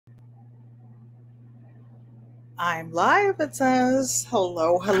I'm live, it says.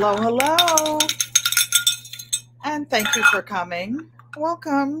 Hello, hello, hello. And thank you for coming.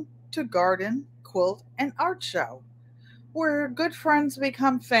 Welcome to Garden, Quilt, and Art Show, where good friends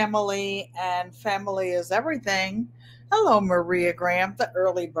become family and family is everything. Hello, Maria Graham, the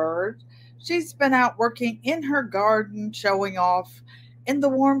early bird. She's been out working in her garden, showing off in the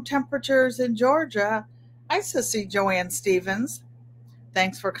warm temperatures in Georgia. Hi, Sissy Joanne Stevens.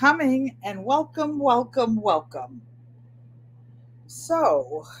 Thanks for coming and welcome, welcome, welcome.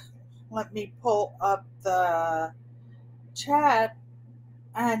 So, let me pull up the chat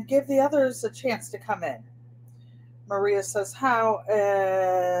and give the others a chance to come in. Maria says, how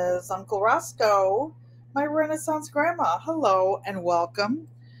is Uncle Roscoe, my Renaissance grandma? Hello and welcome.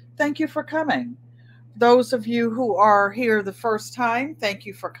 Thank you for coming. Those of you who are here the first time, thank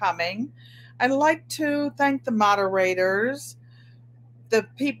you for coming. I'd like to thank the moderators, the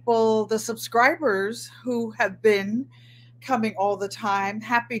people, the subscribers who have been coming all the time.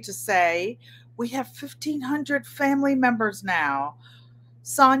 Happy to say we have 1,500 family members now.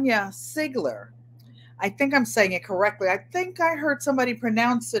 Sonia Sigler. I think I'm saying it correctly. I think I heard somebody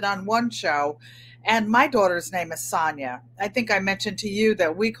pronounce it on one show, and my daughter's name is Sonia. I think I mentioned to you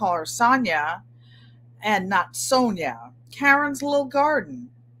that we call her Sonia and not Sonia. Karen's Little Garden.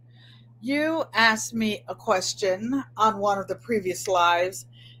 You asked me a question on one of the previous lives,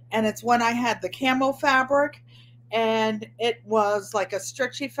 and it's when I had the camo fabric, and it was like a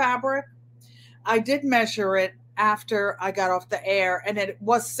stretchy fabric. I did measure it after I got off the air, and it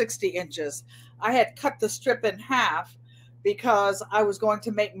was 60 inches. I had cut the strip in half because I was going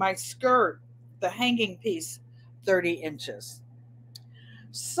to make my skirt, the hanging piece, 30 inches.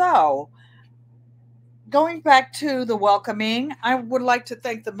 So, going back to the welcoming, I would like to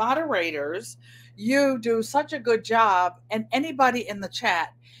thank the moderators. You do such a good job, and anybody in the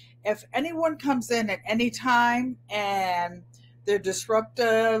chat. If anyone comes in at any time and they're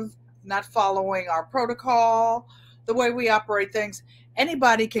disruptive, not following our protocol, the way we operate things,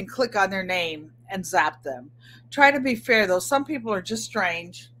 anybody can click on their name and zap them. Try to be fair, though. Some people are just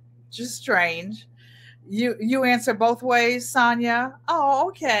strange. Just strange. You answer both ways, Sonia? Oh,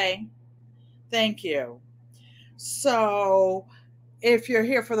 okay. Thank you. So if you're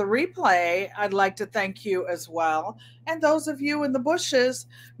here for the replay, I'd like to thank you as well. And those of you in the bushes,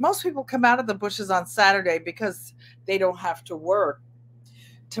 most people come out of the bushes on Saturday because they don't have to work.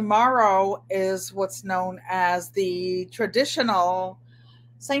 Tomorrow is what's known as the traditional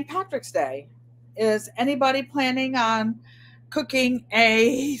St. Patrick's Day. Is anybody planning on cooking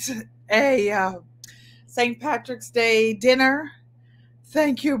a St. Patrick's Day dinner?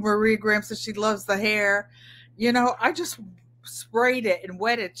 Thank you, Marie Graham says she loves the hair. You know, I just sprayed it and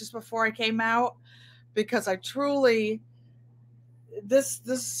wet it just before I came out because I truly this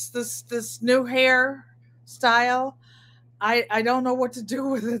new hair style, I don't know what to do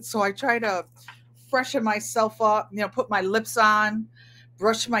with it, so I try to freshen myself up, put my lips on,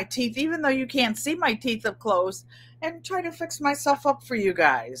 brush my teeth, even though you can't see my teeth up close, and try to fix myself up for you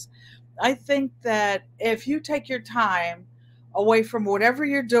guys. I think that if you take your time away from whatever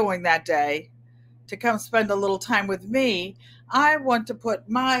you're doing that day to come spend a little time with me, I want to put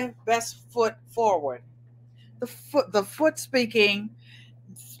my best foot forward. The foot speaking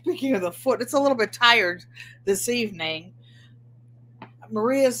of the foot, it's a little bit tired this evening.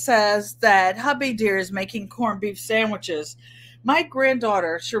 Maria says that hubby dear is making corned beef sandwiches. My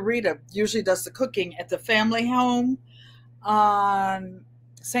granddaughter, Sharita, usually does the cooking at the family home on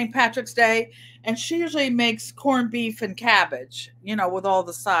St. Patrick's Day, and she usually makes corned beef and cabbage, with all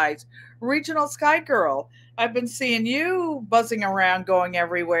the sides. Regional Sky Girl, I've been seeing you buzzing around, going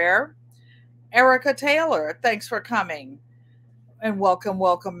everywhere. Erica Taylor, thanks for coming. And welcome,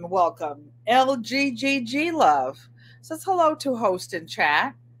 welcome, welcome. LGGG Love says hello to host in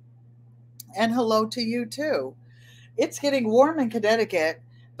chat. And hello to you too. It's getting warm in Connecticut,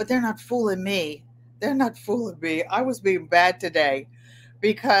 but they're not fooling me. They're not fooling me. I was being bad today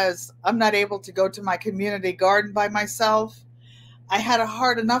because I'm not able to go to my community garden by myself. I had a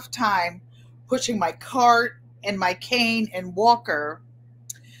hard enough time pushing my cart and my cane and walker.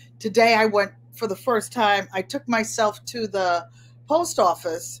 Today I went for the first time. I took myself to the post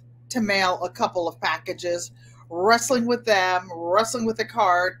office to mail a couple of packages, wrestling with them, wrestling with the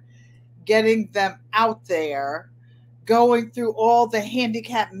cart, getting them out there, going through all the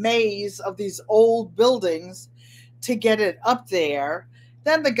handicap maze of these old buildings to get it up there.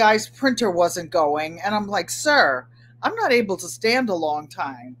 Then the guy's printer wasn't going, and I'm like, sir, I'm not able to stand a long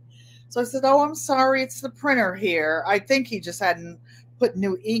time. So I said, oh, I'm sorry, it's the printer here. I think he just hadn't put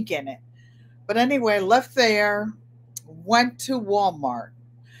new ink in it. But anyway, left there, went to Walmart.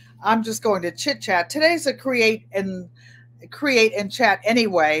 I'm just going to chit chat. Today's a create and chat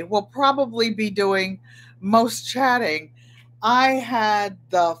anyway. We'll probably be doing most chatting. I had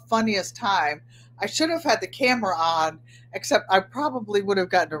the funniest time. I should have had the camera on, except I probably would have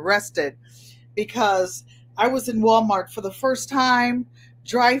gotten arrested because I was in Walmart for the first time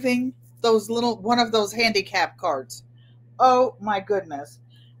driving one of those handicap carts. Oh my goodness.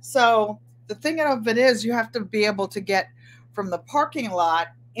 So the thing of it is you have to be able to get from the parking lot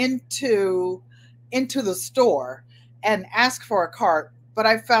into the store and ask for a cart. But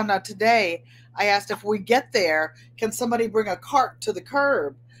I found out today, I asked if we get there, can somebody bring a cart to the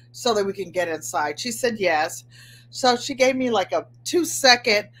curb so that we can get inside? She said yes. So she gave me like a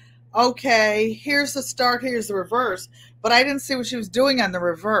 2-second, okay, here's the start, here's the reverse. But I didn't see what she was doing on the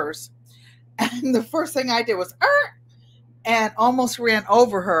reverse. And the first thing I did was, and almost ran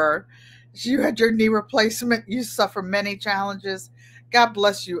over her. You had your knee replacement. You suffer many challenges. God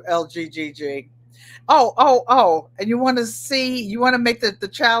bless you, LGGG. Oh. And you want to make the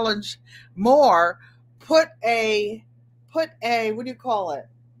challenge more, put a, what do you call it?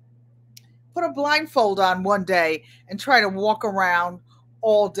 Put a blindfold on one day and try to walk around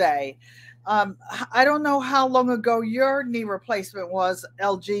all day. I don't know how long ago your knee replacement was,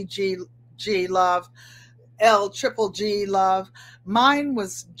 LGG love. L-triple-G love. Mine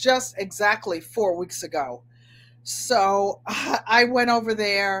was just exactly 4 weeks ago. So I went over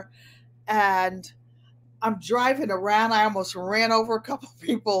there and I'm driving around. I almost ran over a couple of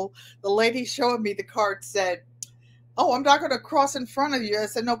people. The lady showing me the cart said, "Oh, I'm not going to cross in front of you." I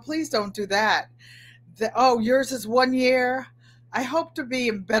said, "No, please don't do that." "Oh, yours is 1 year." I hope to be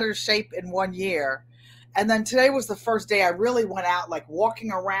in better shape in 1 year. And then today was the first day I really went out, like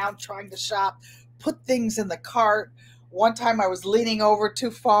walking around, trying to shop, put things in the cart. One time I was leaning over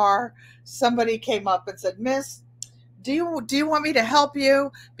too far. Somebody came up and said, "Miss, do you want me to help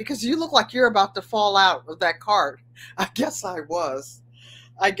you? Because you look like you're about to fall out of that cart." I guess I was.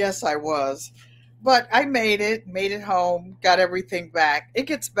 But I made it home, got everything back. It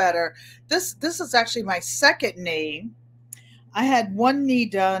gets better. This is actually my second knee. I had one knee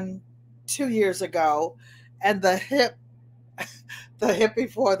done 2 years ago, and the hip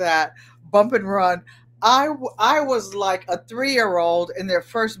before that, bump and run. I was like a 3-year-old in their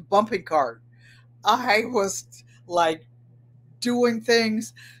first bumping cart. I was like doing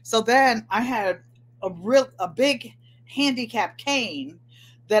things. So then I had a big handicap cane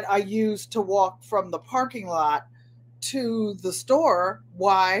that I used to walk from the parking lot to the store.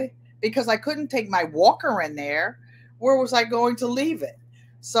 Why? Because I couldn't take my walker in there. Where was I going to leave it?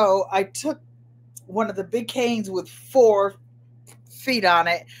 So I took one of the big canes with 4 feet on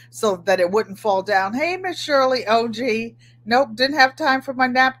it so that it wouldn't fall down. Hey, Miss Shirley, OG. Nope, didn't have time for my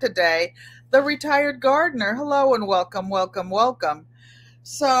nap today. The retired gardener. Hello and welcome.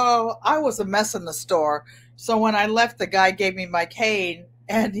 So I was a mess in the store. So when I left, the guy gave me my cane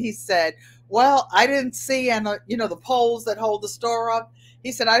and he said, "Well, I didn't see, and the poles that hold the store up."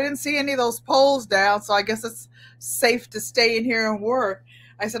 He said, "I didn't see any of those poles down, so I guess it's safe to stay in here and work."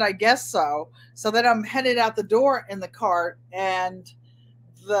 I said, "I guess so." So then I'm headed out the door in the cart and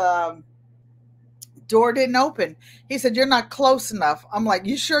the door didn't open. He said, "You're not close enough." I'm like,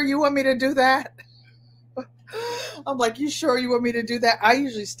 "You sure you want me to do that?" I'm like, "You sure you want me to do that?" I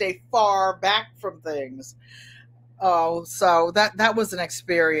usually stay far back from things. Oh, so that was an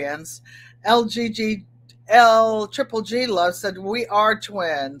experience. Triple G love said, "We are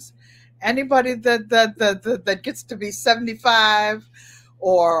twins." Anybody that gets to be 75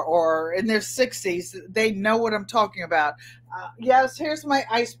 or in their 60s, they know what I'm talking about. Yes, here's my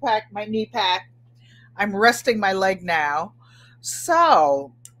ice pack, my knee pack. I'm resting my leg now.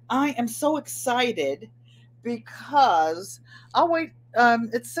 So I am so excited because I'll wait.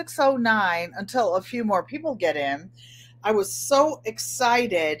 It's 6:09 until a few more people get in. I was so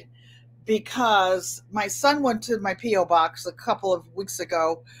excited because my son went to my P.O. box a couple of weeks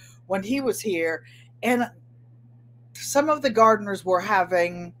ago when he was here, and some of the gardeners were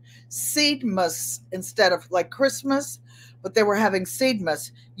having seedmas instead of like Christmas, but they were having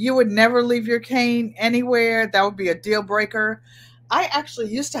seedmas. You would never leave your cane anywhere. That would be a deal breaker. I actually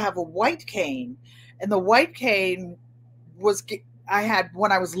used to have a white cane, and the white cane I had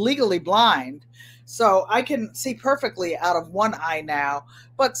when I was legally blind. So I can see perfectly out of one eye now.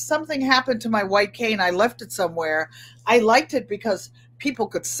 But something happened to my white cane. I left it somewhere. I liked it because people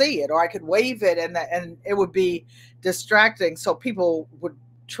could see it, or I could wave it and it would be distracting. So people would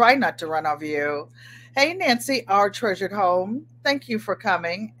try not to run over you. Hey, Nancy, our treasured home. Thank you for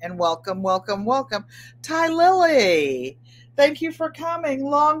coming and welcome. Ty Lily, thank you for coming.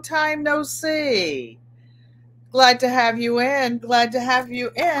 Long time no see. Glad to have you in. Glad to have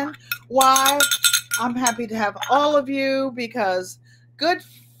you in. Why? I'm happy to have all of you because good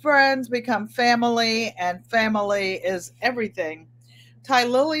friends become family, and family is everything. Ty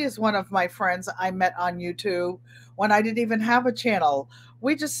Lily is one of my friends I met on YouTube when I didn't even have a channel.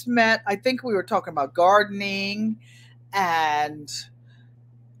 We just met, I think we were talking about gardening and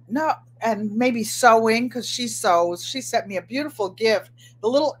no, and maybe sewing because she sews. She sent me a beautiful gift. The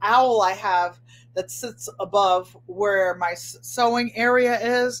little owl I have that sits above where my sewing area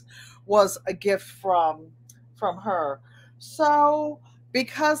is was a gift from her. So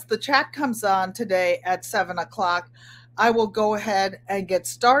because the chat comes on today at 7 o'clock, I will go ahead and get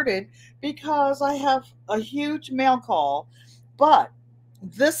started because I have a huge mail call. But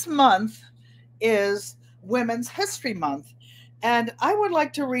this month is Women's History Month. And I would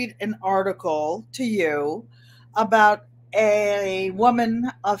like to read an article to you about a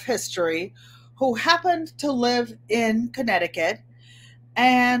woman of history who happened to live in Connecticut.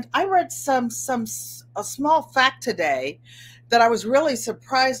 And I read a small fact today that I was really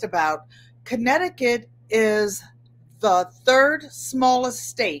surprised about. Connecticut is the third smallest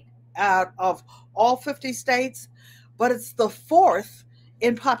state out of all 50 states, but it's the fourth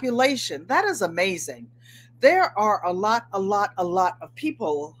in population. That is amazing. There are a lot of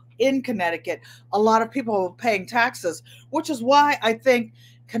people in Connecticut, a lot of people paying taxes, which is why I think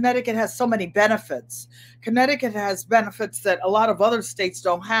Connecticut has so many benefits. Connecticut has benefits that a lot of other states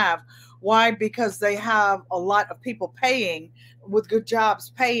don't have. Why? Because they have a lot of people paying with good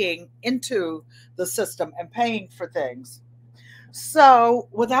jobs, paying into the system and paying for things. So,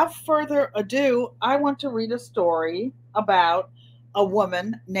 without further ado, I want to read a story about a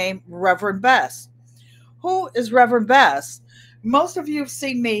woman named Reverend Bess. Who is Reverend Bess? Most of you have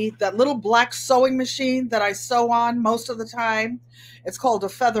seen me, that little black sewing machine that I sew on most of the time. It's called a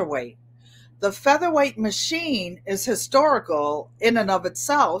featherweight. The featherweight machine is historical in and of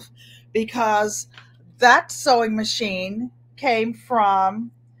itself because that sewing machine came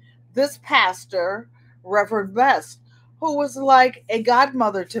from this pastor, Reverend Bess, who was like a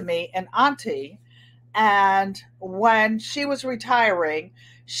godmother to me, an auntie. And when she was retiring,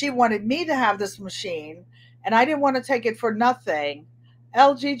 she wanted me to have this machine, and I didn't want to take it for nothing.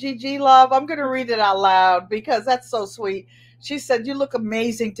 LGGG love, I'm going to read it out loud because that's so sweet. She said, "You look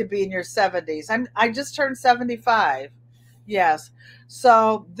amazing to be in your 70s." I just turned 75. Yes.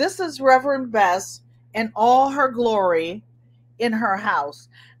 So this is Reverend Bess in all her glory in her house.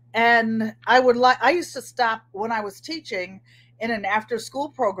 And I used to stop when I was teaching in an after school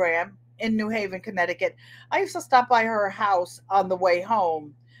program in New Haven, Connecticut. I used to stop by her house on the way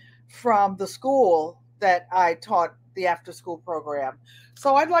home from the school that I taught the after school program.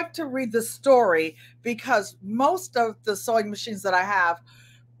 So I'd like to read the story because most of the sewing machines that I have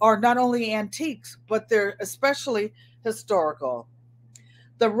are not only antiques, but they're especially historical.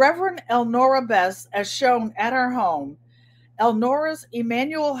 The Reverend Elnora Bess, as shown at her home, Elnora's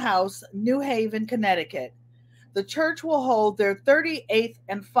Emmanuel House, New Haven, Connecticut. The church will hold their 38th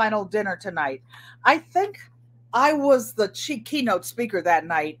and final dinner tonight. I think I was the keynote speaker that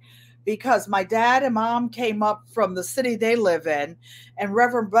night because my dad and mom came up from the city they live in, and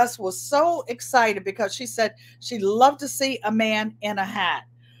Reverend Bess was so excited because she said she loved to see a man in a hat.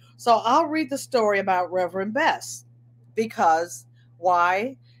 So I'll read the story about Reverend Bess because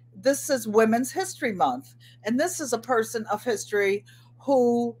why? This is Women's History Month, and this is a person of history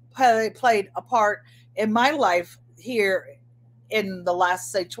who played a part in my life here in the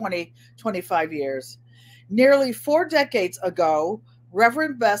last, say, 20, 25 years. Nearly 4 decades ago,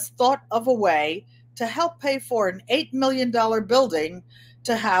 Reverend Bess thought of a way to help pay for an $8 million building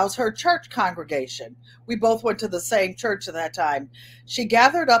to house her church congregation. We both went to the same church at that time. She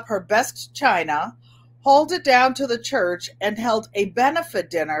gathered up her best china, hauled it down to the church, and held a benefit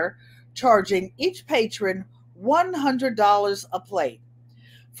dinner, charging each patron $100 a plate.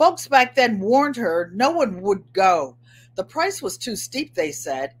 Folks back then warned her no one would go. The price was too steep, they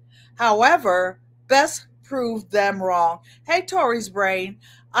said. However, Bess proved them wrong. Hey, Tori's brain,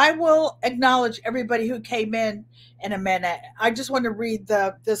 I will acknowledge everybody who came in a minute. I just want to read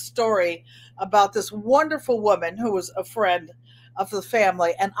this story about this wonderful woman who was a friend of the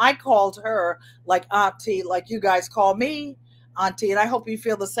family, and I called her like Auntie, like you guys call me Auntie, and I hope you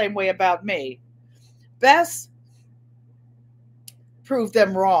feel the same way about me. Bess proved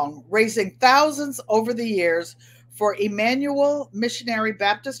them wrong, raising thousands over the years for Emmanuel Missionary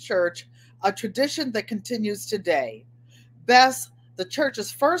Baptist Church, a tradition that continues today. Bess, the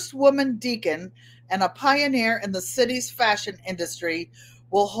church's first woman deacon and a pioneer in the city's fashion industry,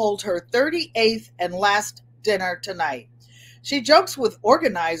 will hold her 38th and last dinner tonight. She jokes with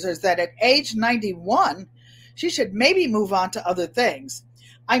organizers that at age 91, She should maybe move on to other things.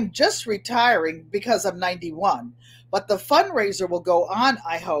 I'm just retiring because I'm 91, but the fundraiser will go on,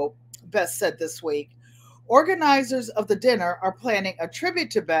 I hope, Bess said this week. Organizers of the dinner are planning a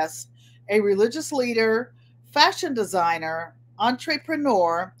tribute to Bess, a religious leader, fashion designer,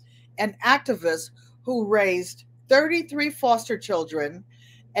 entrepreneur, and activist who raised 33 foster children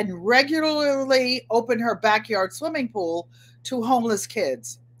and regularly opened her backyard swimming pool to homeless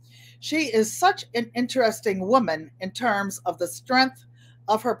kids. She is such an interesting woman in terms of the strength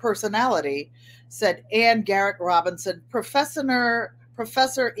of her personality, said Ann Garrett Robinson,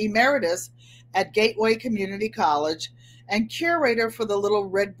 professor emeritus at Gateway Community College and curator for the Little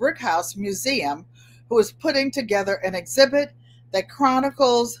Red Brick House Museum, who is putting together an exhibit that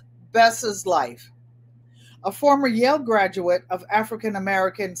chronicles Bess's life. A former Yale graduate of African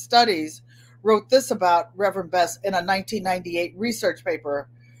American Studies wrote this about Reverend Bess in a 1998 research paper.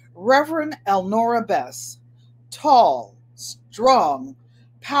 Reverend Elnora Bess, tall, strong,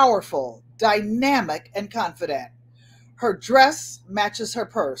 powerful, dynamic, and confident. Her dress matches her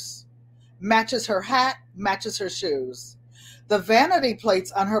purse, matches her hat, matches her shoes. The vanity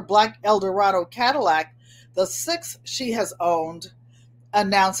plates on her black Eldorado Cadillac, the sixth she has owned,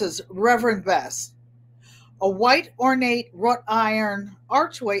 announces Reverend Bess. A white ornate wrought iron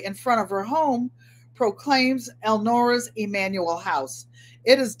archway in front of her home proclaims Elnora's Emmanuel House.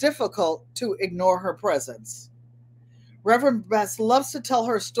 It is difficult to ignore her presence. Reverend Bess loves to tell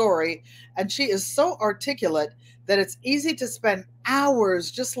her story, and she is so articulate that it's easy to spend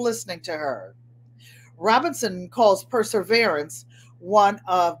hours just listening to her. Robinson calls perseverance one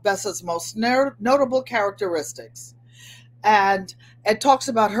of Bess's most notable characteristics. And it talks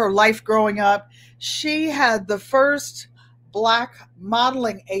about her life growing up. She had the first Black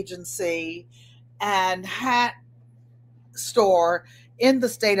modeling agency and hat store in the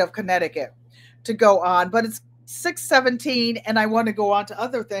state of Connecticut to go on. But it's 6:17 and I want to go on to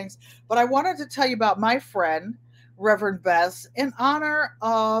other things. But I wanted to tell you about my friend, Reverend Bess, in honor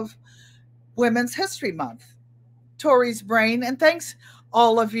of Women's History Month. Tori's Brain, and thanks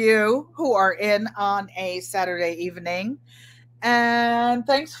all of you who are in on a Saturday evening. And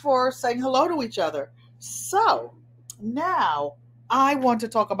thanks for saying hello to each other. So now I want to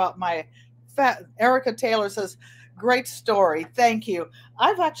talk about my Erica Taylor says, great story. Thank you.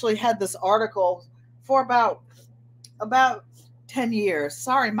 I've actually had this article for about 10 years.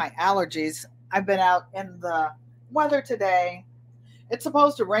 Sorry, my allergies. I've been out in the weather today. It's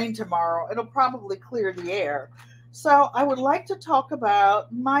supposed to rain tomorrow. It'll probably clear the air. So I would like to talk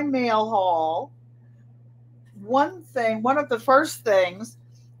about my mail haul. One of the first things,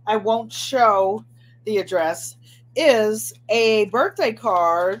 I won't show the address, is a birthday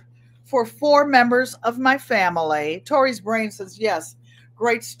card for 4 members of my family. Tori's Brain says, yes,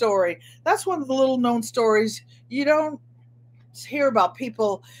 great story. That's one of the little known stories you don't hear about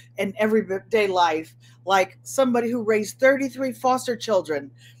people in everyday life, like somebody who raised 33 foster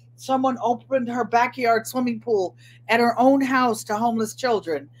children. Someone opened her backyard swimming pool at her own house to homeless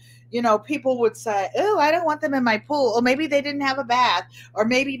children. You know, people would say, oh, I don't want them in my pool. Or maybe they didn't have a bath. Or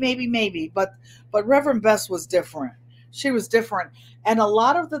maybe. But Reverend Bess was different. She was different. And a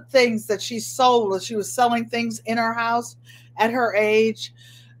lot of the things that she sold, she was selling things in her house at her age.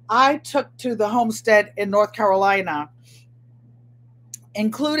 I took to the homestead in North Carolina,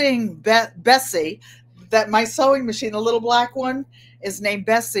 including Bessie, that my sewing machine, the little black one, is named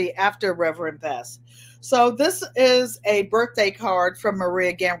Bessie after Reverend Bess. So this is a birthday card from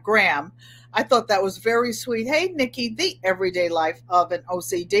Maria Graham. I thought that was very sweet. Hey, Nikki, the everyday life of an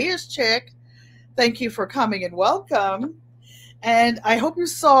OCD-ish chick. Thank you for coming and welcome. And I hope you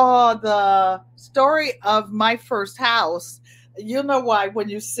saw the story of my first house. You'll know why when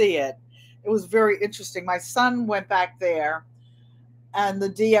you see it. It was very interesting. My son went back there and the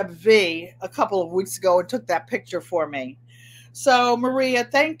DMV a couple of weeks ago and took that picture for me. So, Maria,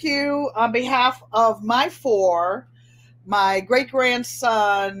 thank you on behalf of my 4, my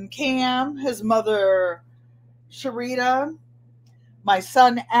great-grandson, Cam, his mother, Sharita, my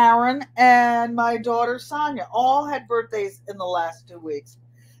son, Aaron, and my daughter, Sonia. All had birthdays in the last 2 weeks.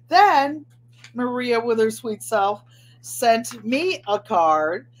 Then, Maria, with her sweet self, sent me a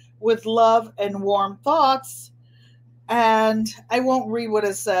card with love and warm thoughts. And I won't read what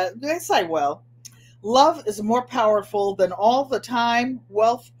it said. Yes, I will. Love is more powerful than all the time,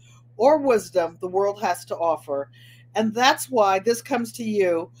 wealth, or wisdom the world has to offer. And that's why this comes to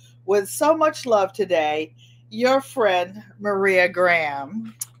you with so much love today, your friend, Maria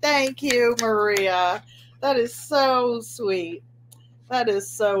Graham. Thank you, Maria. That is so sweet. That is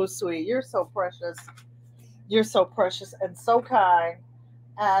so sweet. You're so precious. You're so precious and so kind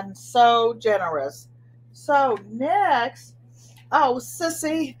and so generous. So next, oh,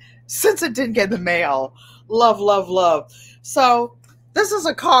 Sissy, since it didn't get in the mail, love, love, love. So this is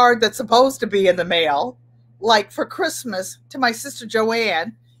a card that's supposed to be in the mail, like for Christmas to my sister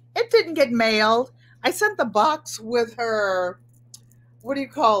Joanne. It didn't get mailed. I sent the box with her, what do you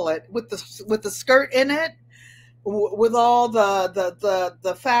call it? With the skirt in it, with all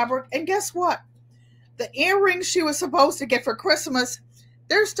the fabric. And guess what? The earrings she was supposed to get for Christmas,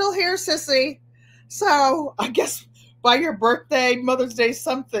 they're still here, Sissy. So I guess by your birthday, Mother's Day,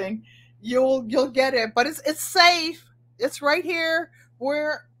 something, you'll get it. But it's safe. It's right here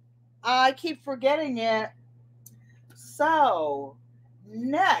where I keep forgetting it. So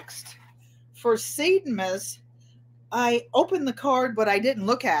next for Seedmas, I opened the card, but I didn't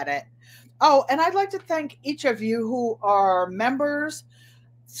look at it. Oh, and I'd like to thank each of you who are members.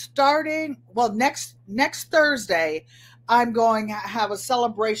 Starting, well, next Thursday, I'm going to have a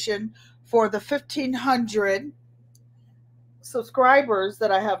celebration for the 1,500 subscribers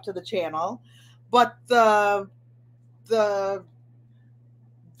that I have to the channel. But the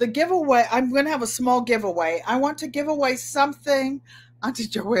giveaway, I'm going to have a small giveaway. I want to give away something. Auntie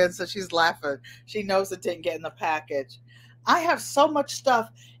Joanne says she's laughing. She knows it didn't get in the package. I have so much stuff,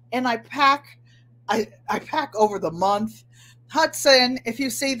 and I pack over the month. Hudson, if you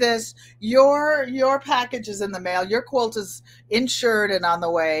see this, your package is in the mail. Your quilt is insured and on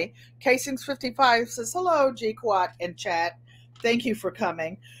the way. Casings55 says, hello, GQUAT in chat. Thank you for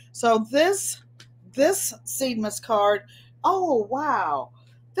coming. So this Seedmas card, oh, wow.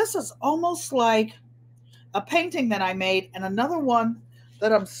 This is almost like a painting that I made and another one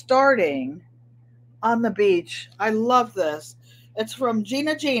that I'm starting on the beach. I love this. It's from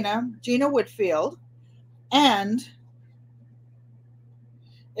Gina Whitfield. And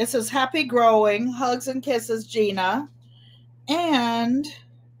it says, happy growing, hugs and kisses, Gina. And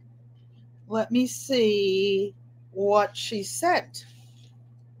let me see what she sent.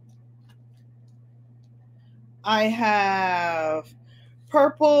 I have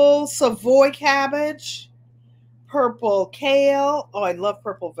purple Savoy cabbage, purple kale. Oh, I love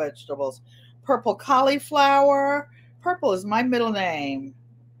purple vegetables. Purple cauliflower. Purple is my middle name.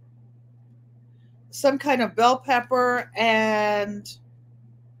 Some kind of bell pepper and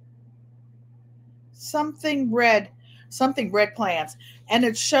something red plants. And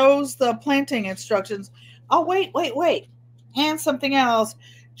it shows the planting instructions. Oh, wait. And something else.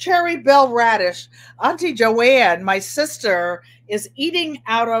 Cherry bell radish. Auntie Joanne, my sister, is eating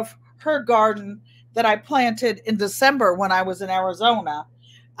out of her garden that I planted in December when I was in Arizona.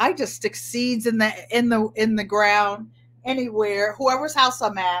 I just stick seeds in the ground anywhere, whoever's house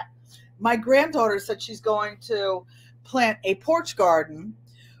I'm at. My granddaughter said she's going to plant a porch garden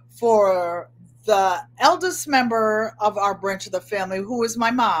for the eldest member of our branch of the family, who is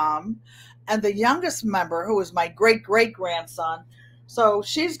my mom, and the youngest member, who is my great-great-grandson. So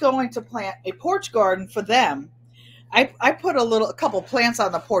she's going to plant a porch garden for them. I put a couple plants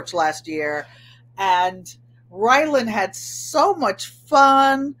on the porch last year, and Rylan had so much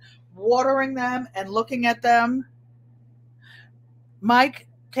fun watering them and looking at them. Mike,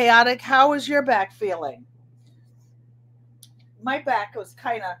 Chaotic, how is your back feeling? My back was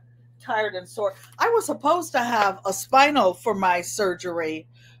kind of tired and sore. I was supposed to have a spinal for my surgery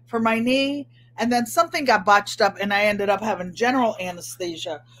for my knee, and then something got botched up and I ended up having general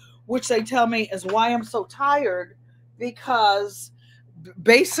anesthesia, which they tell me is why I'm so tired, because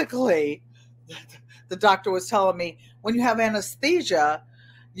basically the doctor was telling me when you have anesthesia,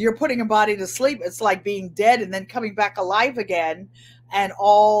 you're putting your body to sleep. It's like being dead and then coming back alive again, and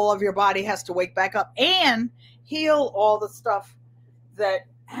all of your body has to wake back up and heal all the stuff that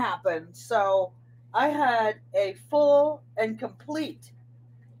happened. So I had a full and complete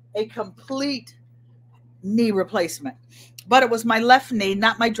knee replacement, but it was my left knee,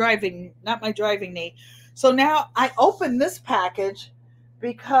 not my driving knee. So now I opened this package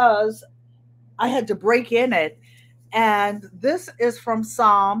because I had to break in it, and this is from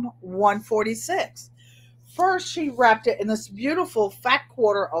Psalm 146. First, she wrapped it in this beautiful fat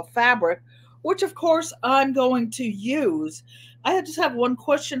quarter of fabric, which of course I'm going to use. I just have one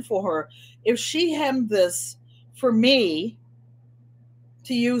question for her. If she hemmed this for me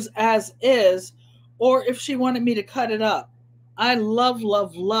to use as is, or if she wanted me to cut it up. I love,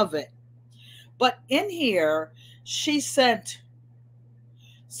 love, love it. But in here, she sent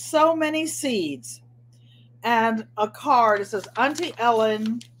so many seeds and a card. It says, Auntie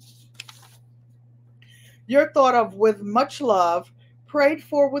Ellen, you're thought of with much love, prayed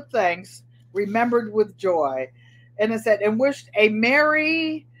for with thanks, remembered with joy. And it said, and wished a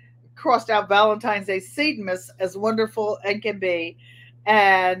merry, crossed out Valentine's Day Seedmas as wonderful and can be.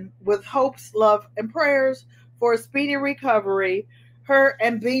 And with hopes, love, and prayers for a speedy recovery, her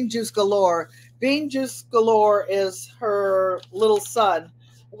and Bean Juice Galore. Bean Juice Galore is her little son.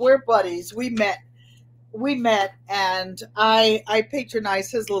 We're buddies. We met and I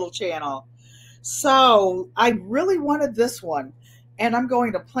patronize his little channel. So I really wanted this one and I'm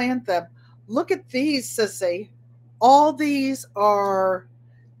going to plant them. Look at these, sissy. All these are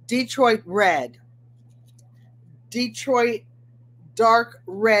Detroit red. Detroit dark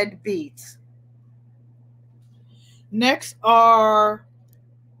red beets. Next are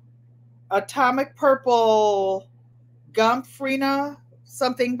Atomic Purple Gumfrina,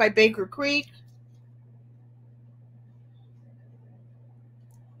 something by Baker Creek.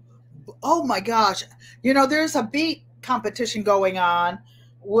 Oh my gosh. There's a beet competition going on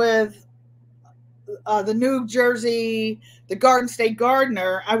with the New Jersey, the Garden State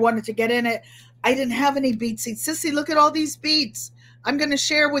Gardener. I wanted to get in it. I didn't have any beet seeds. Sissy, look at all these beets. I'm going to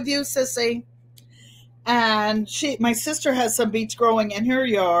share with you, Sissy. And my sister has some beets growing in her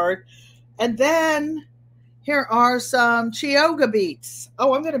yard. And then here are some Chioggia beets.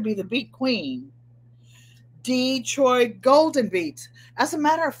 Oh, I'm going to be the beet queen. Detroit golden beets. As a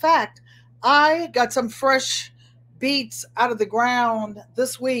matter of fact, I got some fresh beets out of the ground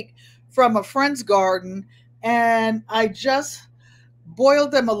this week from a friend's garden, and I just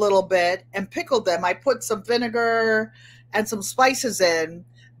boiled them a little bit and pickled them. I put some vinegar and some spices in.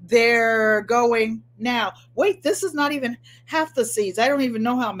 They're going now. Wait, this is not even half the seeds. I don't even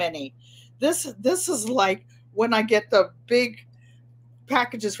know how many. This is like when I get the big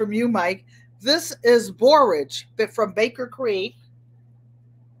packages from you, Mike. This is borage from Baker Creek.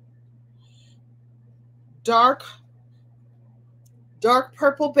 Dark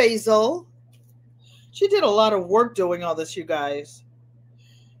purple basil. She did a lot of work doing all this, you guys.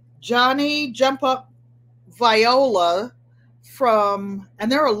 Johnny Jump Up Viola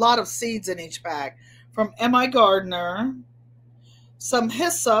and there are a lot of seeds in each bag, from M.I. Gardner. Some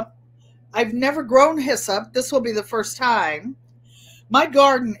hyssop. I've never grown hyssop. This will be the first time. My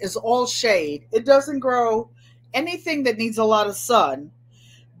garden is all shade. It doesn't grow anything that needs a lot of sun,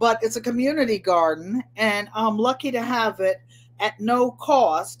 but it's a community garden, and I'm lucky to have it at no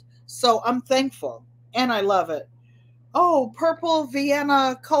cost, so I'm thankful, and I love it. Oh, purple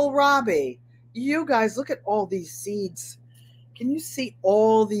Vienna kohlrabi. You guys, look at all these seeds. Can you see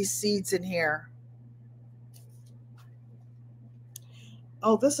all these seeds in here?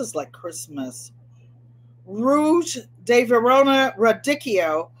 Oh, this is like Christmas. Rouge de Verona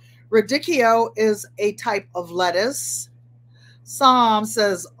radicchio. Radicchio is a type of lettuce. Sam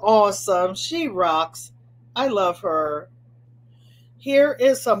says, awesome. She rocks. I love her. Here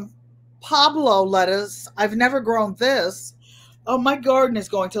is some Pablo lettuce. I've never grown this. Oh, my garden is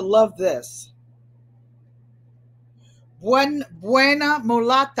going to love this. Buena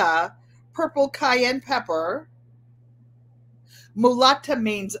mulata, purple cayenne pepper. Mulata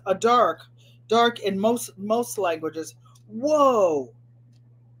means a dark in most languages. Whoa.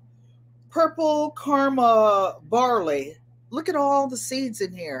 Purple karma barley. Look at all the seeds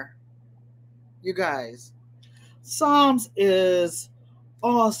in here, you guys. Psalms is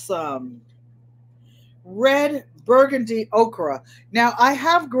awesome. Red burgundy okra. Now, I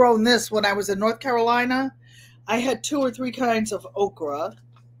have grown this when I was in North Carolina. I had 2 or 3 kinds of okra.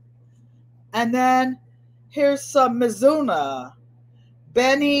 And then here's some Mizuna.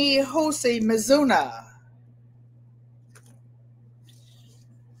 Benny Hosey Mizuna.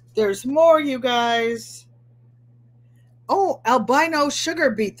 There's more, you guys. Oh, albino sugar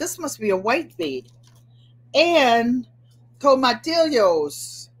beet. This must be a white beet. And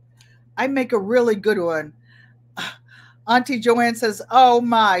tomatillos. I make a really good one. Auntie Joanne says, oh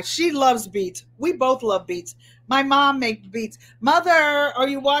my, she loves beets. We both love beets. My mom makes beets. Mother, are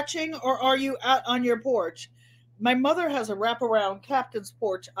you watching or are you out on your porch? My mother has a wraparound captain's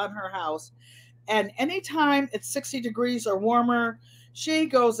porch on her house. And anytime it's 60 degrees or warmer, she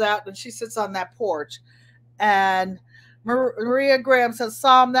goes out and she sits on that porch. And Maria Graham says,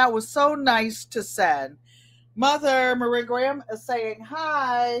 Psalm, that was so nice to send. Mother, Maria Graham is saying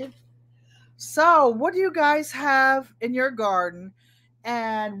hi. So, what do you guys have in your garden?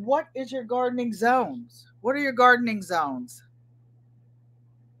 And what is your gardening zones? What are your gardening zones?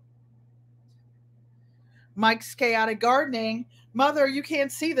 Mike's Chaotic Gardening. Mother, you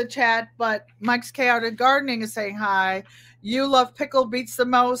can't see the chat, but Mike's Chaotic Gardening is saying hi. You love pickled beets the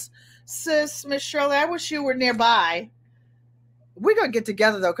most. Sis, Miss Shirley, I wish you were nearby. We're going to get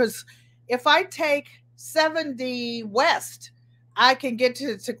together, though, because if I take 70 west, I can get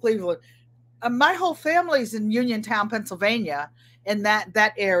to Cleveland. My whole family's in Uniontown, Pennsylvania, in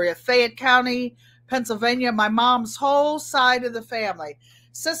that area. Fayette County, Pennsylvania, my mom's whole side of the family.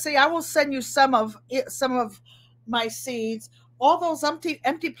 Sissy, I will send you some of my seeds. All those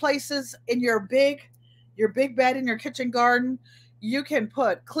empty places in your big bed in your kitchen garden, you can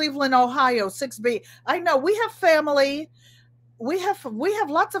put Cleveland, Ohio, 6B. I know we have family. We have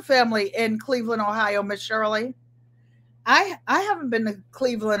lots of family in Cleveland, Ohio, Miss Shirley. I haven't been to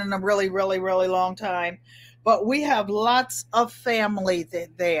Cleveland in a really, really, really long time, but we have lots of family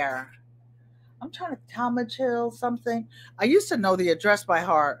there. I'm trying to Talmadge Hill something. I used to know the address by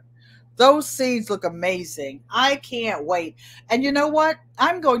heart. Those seeds look amazing. I can't wait. And you know what?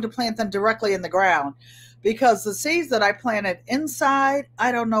 I'm going to plant them directly in the ground because the seeds that I planted inside,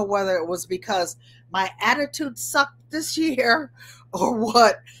 I don't know whether it was because my attitude sucked this year or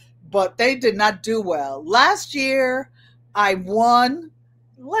what, but they did not do well. Last year, I won.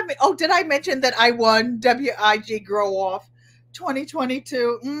 Did I mention that I won WIG Grow Off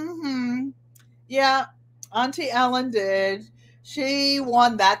 2022? Mm-hmm. Yeah, Auntie Ellen did. She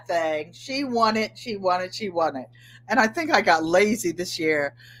won that thing. She won it. She won it. She won it. And I think I got lazy this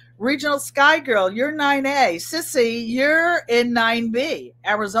year. Regional Sky Girl, you're 9A. Sissy, you're in 9B.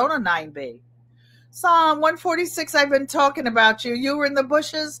 Arizona 9B. Psalm 146, I've been talking about you. You were in the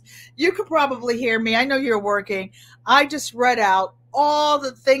bushes. You could probably hear me. I know you're working. I just read out all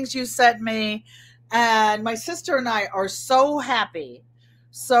the things you sent me. And my sister and I are so happy.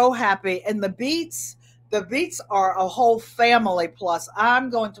 So happy. And the beets are a whole family plus. I'm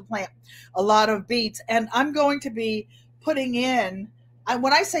going to plant a lot of beets. And I'm going to be putting in, and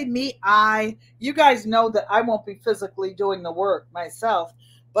when I say me, you guys know that I won't be physically doing the work myself.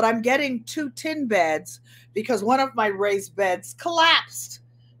 But I'm getting 2 tin beds because one of my raised beds collapsed.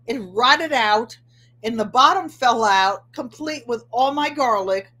 It rotted out and the bottom fell out, complete with all my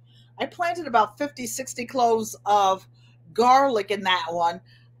garlic. I planted about 50, 60 cloves of garlic in that one.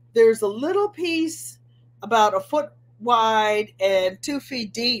 There's a little piece about a foot wide and 2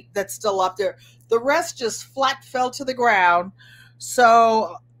 feet deep that's still up there. The rest just flat fell to the ground.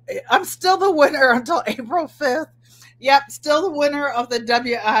 So I'm still the winner until April 5th. Yep, still the winner of the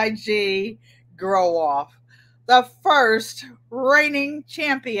WIG Grow Off. The first reigning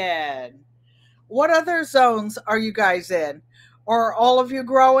champion. What other zones are you guys in? Or are all of you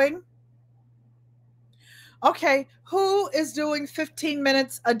growing? Okay, who is doing 15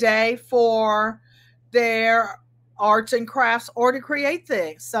 minutes a day for their arts and crafts or to create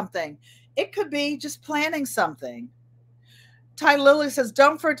something? It could be just planning something. Ty Lily says,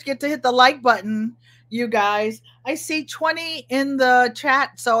 don't forget to hit the like button, you guys. I see 20 in the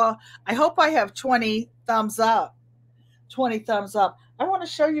chat, so I hope I have 20 thumbs up. 20 thumbs up. I want to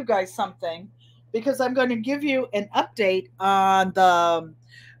show you guys something because I'm going to give you an update on the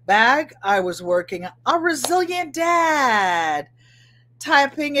bag I was working on. A resilient dad.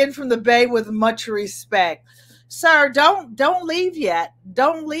 Typing in from the Bay with much respect. Sir, don't leave yet.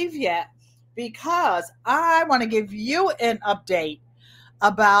 Don't leave yet because I want to give you an update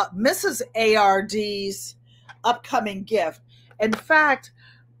about Mrs. ARD's upcoming gift. In fact,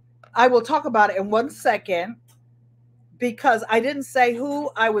 I will talk about it in 1 second because I didn't say who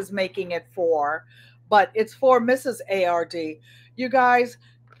I was making it for, but it's for Mrs. ARD. You guys,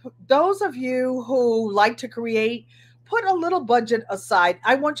 those of you who like to create, put a little budget aside.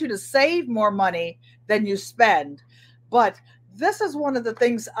 I want you to save more money than you spend. But this is one of the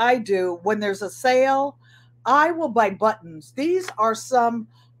things I do when there's a sale. I will buy buttons. These are some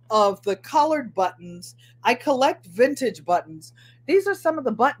of the colored buttons. I collect vintage buttons. These are some of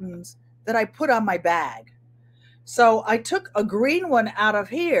the buttons that I put on my bag. So I took a green one out of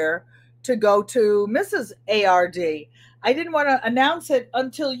here to go to Mrs. ARD. I didn't want to announce it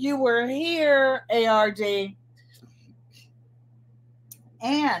until you were here, ARD.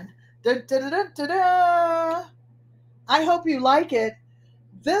 And I hope you like it.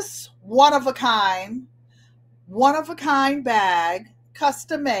 This one-of-a-kind bag,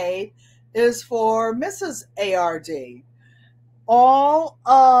 custom made, is for Mrs. ARD. All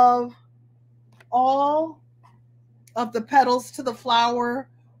of the petals to the flower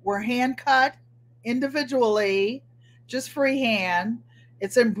were hand cut individually, just freehand.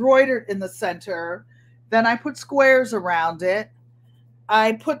 It's embroidered in the center. Then I put squares around it.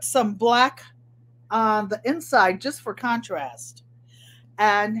 I put some black on the inside just for contrast.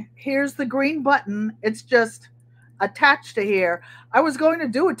 And here's the green button. It's just attached to here. I was going to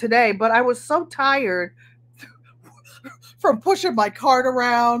do it today, but I was so tired from pushing my cart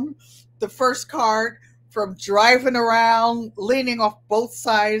around, the first cart, from driving around, leaning off both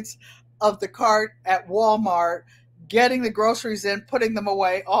sides of the cart at Walmart, getting the groceries in, putting them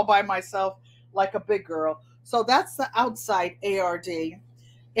away all by myself like a big girl. So that's the outside ARD.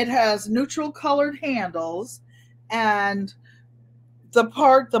 It has neutral colored handles, and the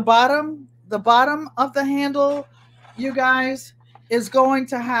bottom of the handle, you guys, is going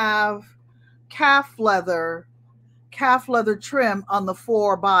to have calf leather calf leather trim on the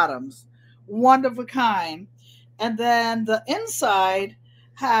four bottoms, one of a kind. And then the inside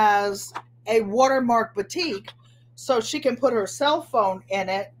has a watermark batik, so she can put her cell phone in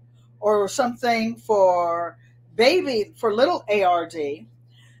it or something for little ARD.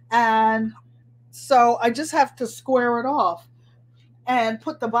 And so I just have to square it off and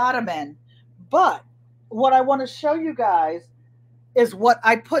put the bottom in. But what I want to show you guys is what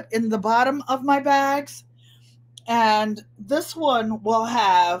I put in the bottom of my bags. And this one will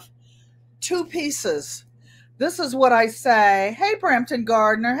have two pieces. This is what I say. Hey, Brampton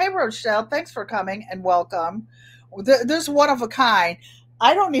Gardner. Hey, Rochelle. Thanks for coming and welcome. There's one of a kind.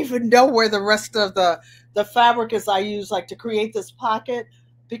 I don't even know where the rest of the fabric is I use like to create this pocket,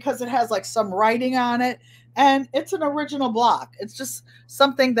 because it has like some writing on it. And it's an original block. It's just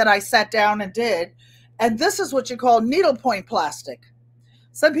something that I sat down and did. And this is what you call needlepoint plastic.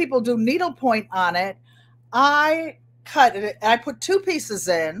 Some people do needlepoint on it. I cut it. I put two pieces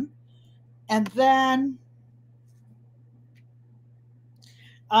in, and then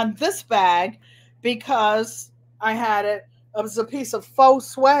on this bag, because it was a piece of faux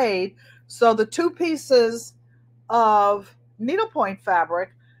suede, so the two pieces of needlepoint fabric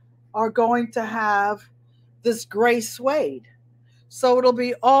are going to have this gray suede. So it'll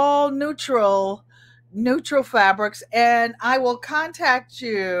be all neutral fabrics, and I will contact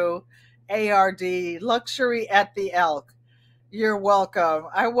you, ARD, Luxury at the Elk. You're welcome.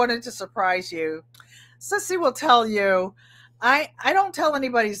 I wanted to surprise you. Sissy will tell you, I don't tell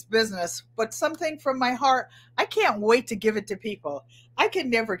anybody's business, but something from my heart, I can't wait to give it to people. I can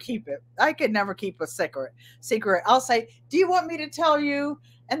never keep it. I can never keep a secret. I'll say, do you want me to tell you?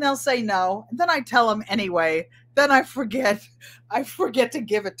 And they'll say no. And then I tell them anyway. Then I forget. I forget to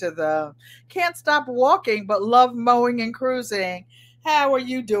give it to them. Can't stop walking, but love mowing and cruising. How are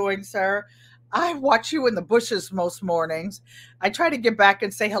you doing, sir? I watch you in the bushes most mornings. I try to get back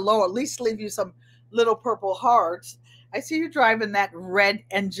and say hello, at least leave you some little purple hearts. I see you driving that red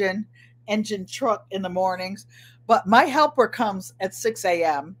engine truck in the mornings. But my helper comes at 6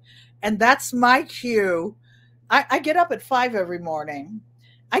 a.m. and that's my cue. I get up at 5 every morning.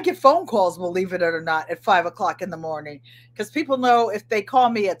 I get phone calls, believe it or not, at 5 o'clock in the morning, because people know if they call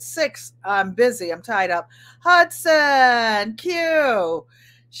me at 6, I'm busy, I'm tied up. Hudson, Q.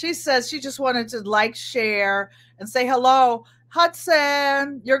 She says she just wanted to like, share, and say hello.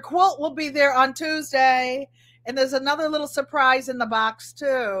 Hudson, your quilt will be there on Tuesday. And there's another little surprise in the box,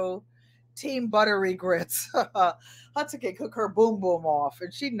 too. Team Buttery Grits. Hudson can cook her boom boom off,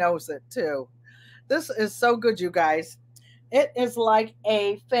 and she knows it, too. This is so good, you guys. It is like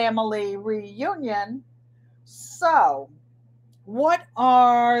a family reunion. So, what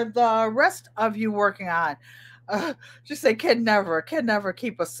are the rest of you working on? She said, can never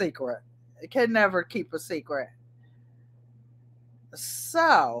keep a secret. Can never keep a secret.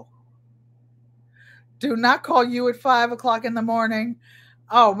 So, do not call you at 5 o'clock in the morning.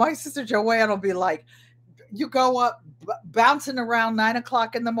 Oh, my sister Joanne will be like, you go up bouncing around 9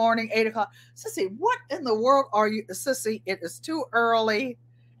 o'clock in the morning, 8 o'clock. Sissy, what in the world are you? Sissy, it is too early.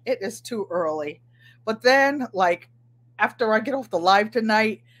 It is too early. But then, like, after I get off the live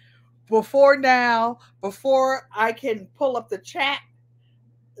tonight, before I can pull up the chat,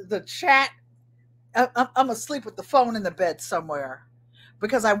 I'm asleep with the phone in the bed somewhere,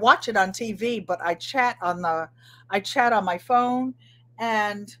 because I watch it on TV, but I chat on my phone,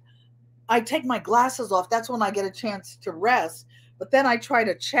 and I take my glasses off. That's when I get a chance to rest. But then I try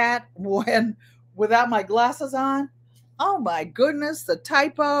to chat without my glasses on. Oh my goodness, the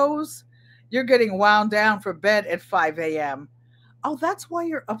typos. You're getting wound down for bed at 5 a.m. Oh, that's why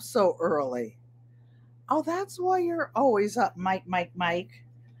you're up so early. Oh, that's why you're always up, Mike.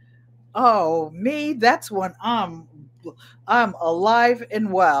 Oh, me, that's when I'm alive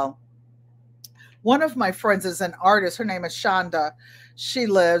and well. One of my friends is an artist. Her name is Shonda.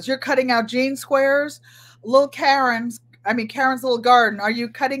 You're cutting out jean squares? Karen's little garden. Are you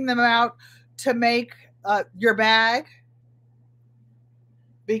cutting them out to make your bag?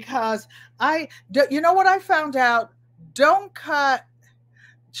 Because you know what I found out? Don't cut.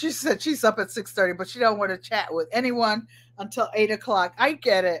 She said she's up at 6:30, but she don't want to chat with anyone until 8 o'clock. I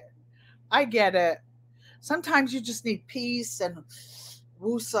get it. Sometimes you just need peace and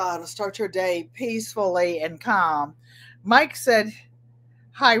woosah to start your day peacefully and calm. Mike said,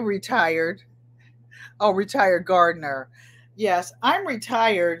 hi, retired. Oh, retired gardener. Yes, I'm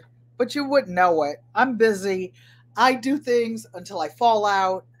retired, but you wouldn't know it. I'm busy. I do things until I fall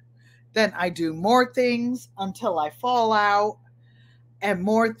out. Then I do more things until I fall out and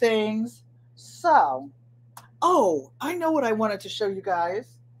more things. So, oh, I know what I wanted to show you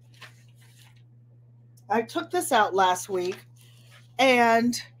guys. I took this out last week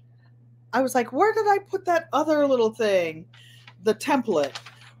and I was like, where did I put that other little thing? The template.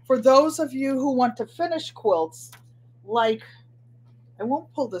 For those of you who want to finish quilts, like, I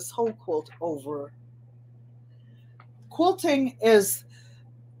won't pull this whole quilt over. Quilting is,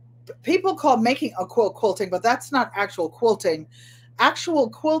 people call making a quilt quilting, but that's not actual quilting. Actual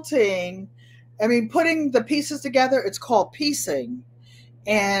quilting, I mean, putting the pieces together, it's called piecing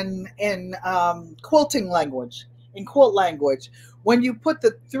in quilting language, in quilt language. When you put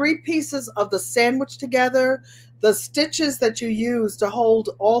the three pieces of the sandwich together, the stitches that you use to hold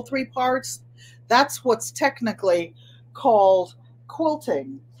all three parts, that's what's technically called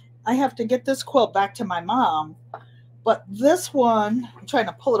quilting. I have to get this quilt back to my mom, but this one, I'm trying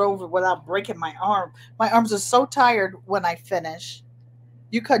to pull it over without breaking my arm. My arms are so tired when I finish.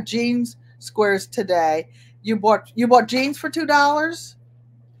 You cut jeans squares today. You bought jeans for $2?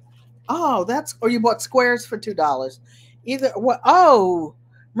 Oh, that's, or you bought squares for $2. Either what? Oh,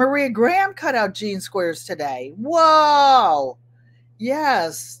 Maria Graham cut out jean squares today. Whoa.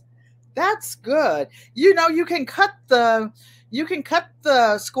 Yes. That's good. You know, you can cut the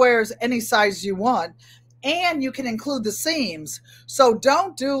squares any size you want, and you can include the seams. So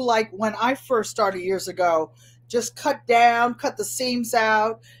don't do like when I first started years ago, just cut down, cut the seams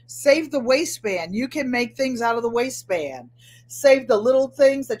out, save the waistband. You can make things out of the waistband. Save the little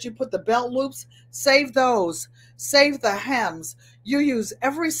things that you put the belt loops, save those. Save the hems. You use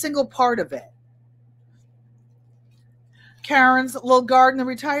every single part of it. Karen's little gardener,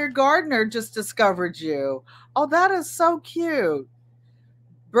 retired gardener, just discovered you. Oh, that is so cute.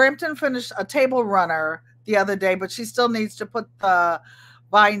 Brampton finished a table runner the other day, but she still needs to put the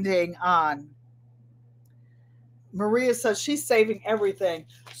binding on. Maria says she's saving everything.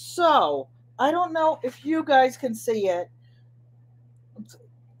 So, I don't know if you guys can see it.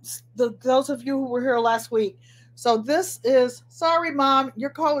 Those of you who were here last week. So this is, sorry, Mom, your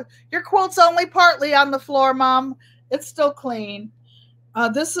quilt's only partly on the floor, Mom. It's still clean.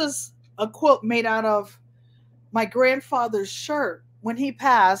 This is a quilt made out of my grandfather's shirt. When he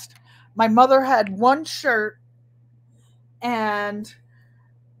passed, my mother had one shirt, and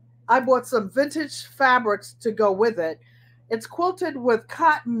I bought some vintage fabrics to go with it. It's quilted with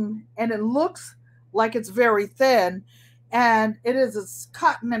cotton, and it looks like it's very thin, and it's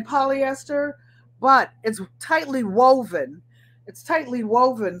cotton and polyester, but it's tightly woven. It's tightly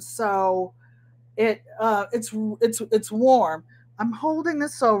woven, so it's warm. I'm holding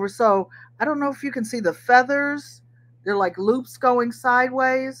this over, so I don't know if you can see the feathers. They're like loops going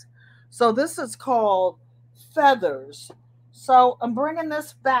sideways. So this is called feathers. So I'm bringing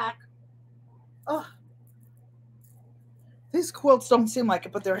this back. Ugh. These quilts don't seem like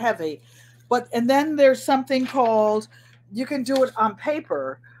it, but they're heavy. And then there's something called, you can do it on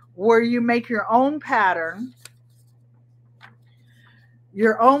paper, where you make your own pattern.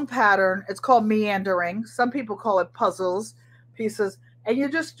 It's called meandering. Some people call it puzzles, pieces. And you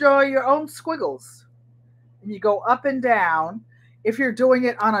just draw your own squiggles. And you go up and down. If you're doing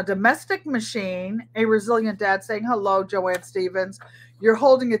it on a domestic machine, a resilient dad saying, hello, Joanne Stevens, you're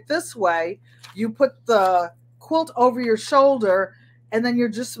holding it this way. You put the quilt over your shoulder, and then you're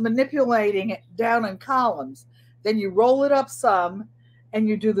just manipulating it down in columns. Then you roll it up some, and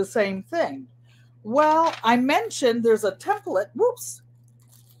you do the same thing. Well, I mentioned there's a template,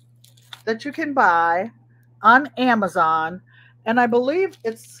 that you can buy on Amazon, and I believe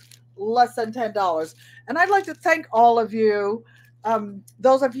it's less than $10. And I'd like to thank all of you,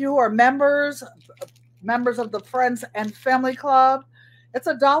 those of you who are members of the Friends and Family Club. It's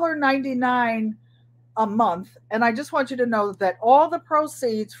 $1.99 a month, and I just want you to know that all the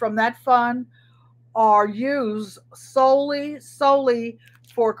proceeds from that fund are used solely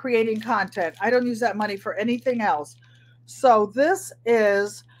for creating content. I don't use that money for anything else. So this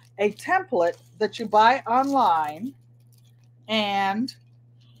is a template that you buy online, and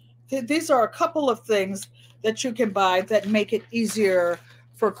these are a couple of things that you can buy that make it easier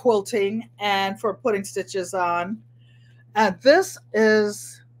for quilting and for putting stitches on. This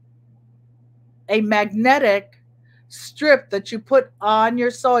is a magnetic strip that you put on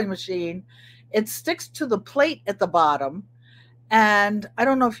your sewing machine. It sticks to the plate at the bottom, and I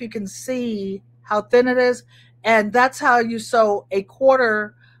don't know if you can see how thin it is, and that's how you sew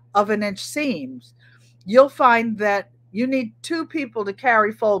 1/4 of an inch seams. You'll find that you need 2 people to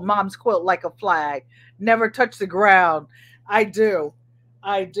carry fold Mom's quilt like a flag. Never touch the ground. I do.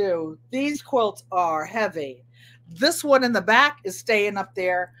 These quilts are heavy, This one in the back is staying up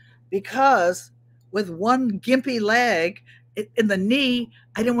there because with one gimpy leg in the knee,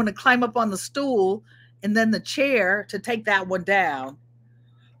 I didn't want to climb up on the stool and then the chair to take that one down.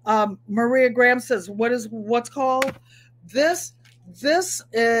 Maria Graham says, what's called? This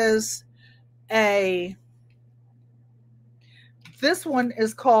is this one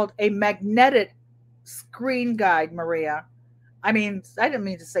is called a magnetic screen guide, Maria. I mean, I didn't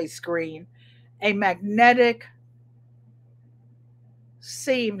mean to say screen. A magnetic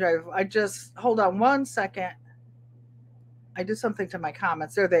seam drive. I just, hold on one second. I did something to my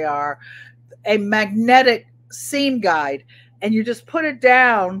comments. There they are. A magnetic seam guide. And you just put it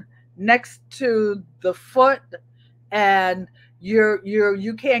down next to the foot and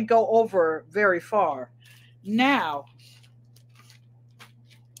you can't go over very far. Now,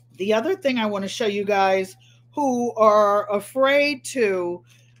 the other thing I want to show you guys who are afraid to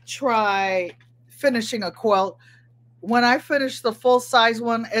try finishing a quilt. When I finish the full size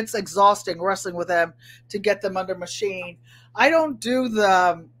one, it's exhausting wrestling with them to get them under machine. I don't do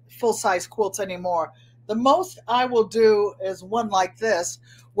the full size quilts anymore. The most I will do is one like this,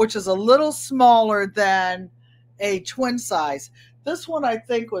 which is a little smaller than a twin size. This one I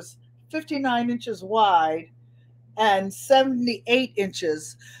think was 59 inches wide and 78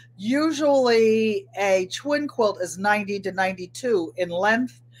 inches. Usually a twin quilt is 90 to 92 in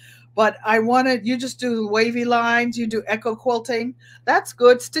length, but I wanted, you just do wavy lines, you do echo quilting. That's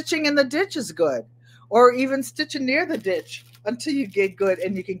good. Stitching in the ditch is good, or even stitching near the ditch until you get good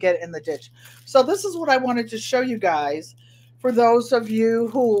and you can get in the ditch. So this is what I wanted to show you guys for those of you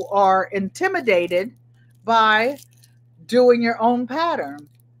who are intimidated by doing your own pattern.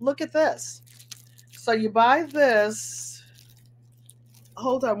 Look at this. So you buy this.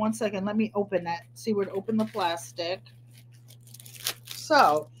 Hold on one second. Let me open that. See where to open the plastic.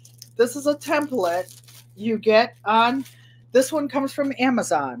 So this is a template you get on. This one comes from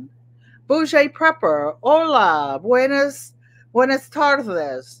Amazon. Bougie Prepper. Hola. Buenas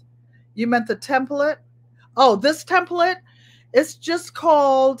tardes. You meant the template? Oh, this template? It's just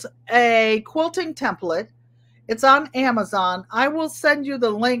called a quilting template. It's on Amazon. I will send you the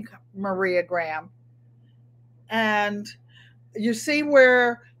link, Maria Graham. And you see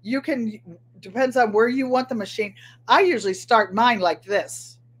where you can, depends on where you want the machine. I usually start mine like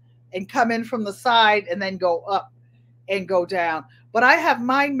this and come in from the side and then go up and go down. But I have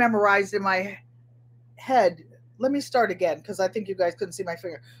mine memorized in my head. Let me start again because I think you guys couldn't see my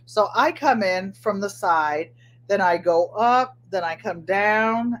finger. So I come in from the side, then I go up, then I come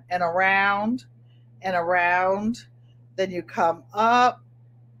down and around and around. Then you come up,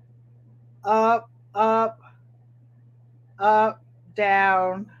 up, up, up,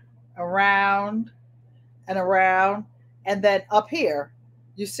 down, around and around, and then up here.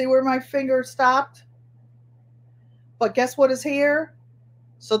 You see where my finger stopped? But guess what is here?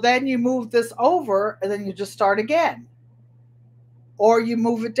 So then you move this over and then you just start again. Or you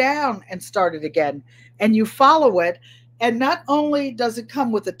move it down and start it again. And you follow it. And not only does it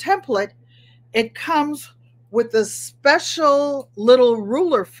come with a template, it comes with a special little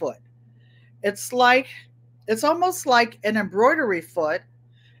ruler foot. It's almost like an embroidery foot,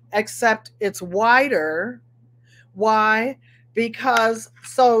 except it's wider. Why? Because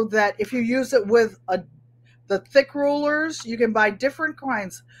so that if you use it with the thick rulers, you can buy different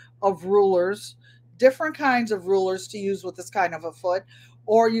kinds of rulers to use with this kind of a foot.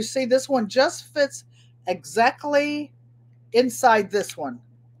 Or you see this one just fits exactly inside this one.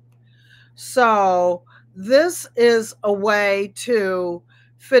 So this is a way to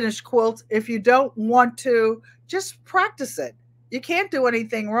finish quilts. If you don't want to, just practice it. You can't do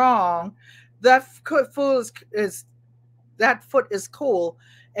anything wrong. That foot is cool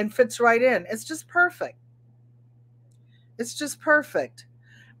and fits right in. It's just perfect. It's just perfect.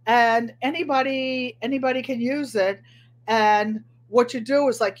 And anybody can use it. And what you do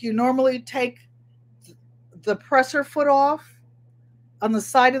is, like, you normally take the presser foot off on the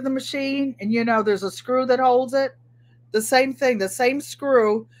side of the machine, and you know there's a screw that holds it. The same thing, the same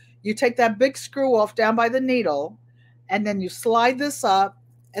screw. You take that big screw off down by the needle, and then you slide this up,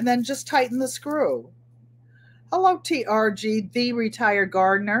 and then just tighten the screw. Hello, TRG, the retired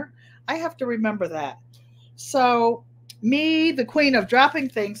gardener. I have to remember that. So me, the queen of dropping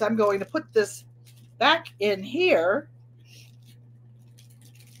things, I'm going to put this back in here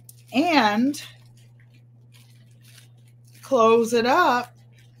and close it up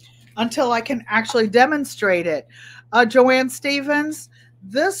until I can actually demonstrate it. Joanne Stevens,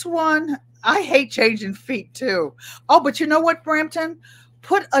 this one, I hate changing feet too. Oh, but you know what, Brampton?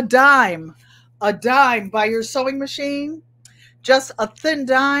 Put a dime by your sewing machine, just a thin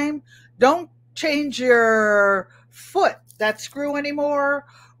dime. Don't change your foot, that screw anymore.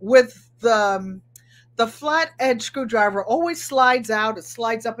 With the flat edge screwdriver always slides out, it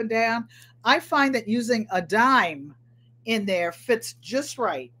slides up and down. I find that using a dime in there fits just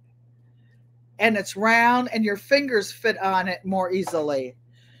right. And it's round and your fingers fit on it more easily.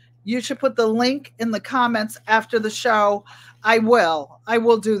 You should put the link in the comments after the show. I will. I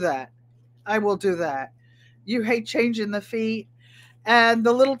will do that. I will do that. You hate changing the feet. And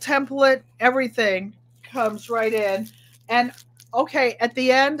the little template, everything comes right in. And okay, at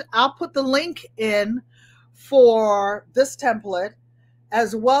the end, I'll put the link in for this template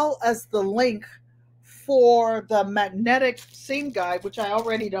as well as the link for the magnetic seam guide, which I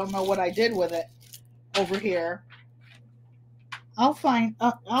already don't know what I did with it over here. I'll find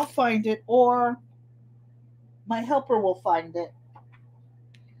it, or my helper will find it.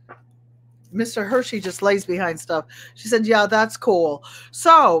 Mr. Hershey just lays behind stuff. She said, yeah, that's cool.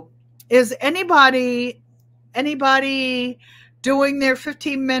 So is anybody doing their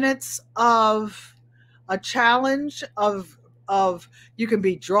 15 minutes of a challenge of you can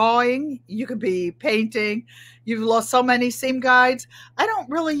be drawing, you can be painting. You've lost so many seam guides. I don't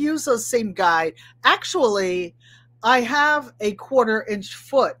really use a seam guide. Actually, I have a 1/4 inch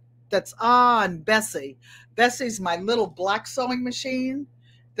foot that's on Bessie. Bessie's my little black sewing machine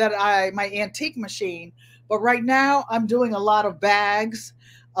my antique machine. But right now I'm doing a lot of bags.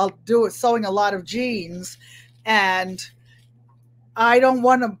 I'll do it sewing a lot of jeans, and I don't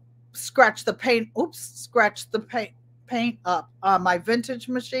want to scratch the paint up on my vintage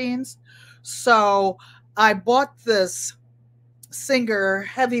machines. So I bought this Singer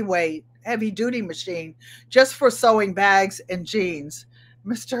heavyweight heavy duty machine just for sewing bags and jeans.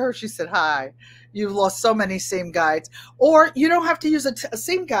 Mr. Hershey said, hi. You've lost so many seam guides. Or you don't have to use a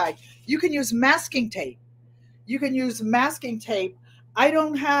seam guide. You can use masking tape. You can use masking tape. I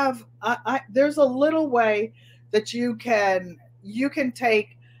don't have, there's a little way that you can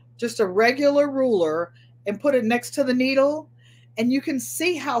take just a regular ruler and put it next to the needle, and you can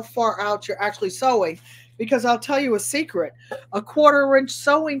see how far out you're actually sewing. Because I'll tell you a secret, a 1/4 inch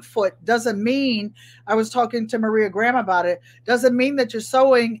sewing foot doesn't mean, I was talking to Maria Graham about it, doesn't mean that you're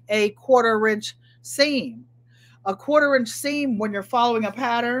sewing a 1/4 inch seam. A 1/4 inch seam, when you're following a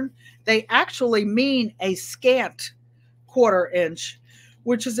pattern, they actually mean a scant 1/4 inch,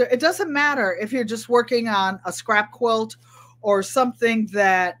 which is, it doesn't matter if you're just working on a scrap quilt or something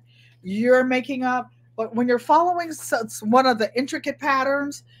that you're making up, but when you're following one of the intricate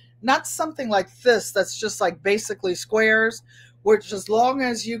patterns, not something like this that's just like basically squares, which as long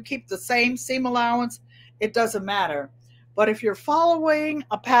as you keep the same seam allowance, it doesn't matter. But if you're following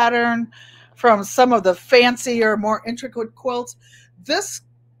a pattern from some of the fancier, more intricate quilts, this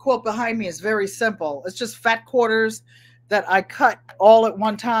quilt behind me is very simple. It's just fat quarters that I cut all at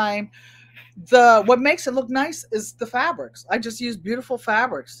one time. What makes it look nice is the fabrics. I just use beautiful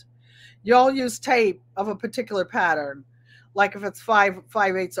fabrics. Y'all use tape of a particular pattern, like if it's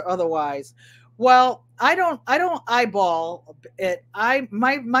 5/8 or otherwise. Well, I don't eyeball it.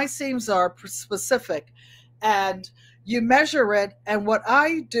 My seams are specific, and you measure it. And what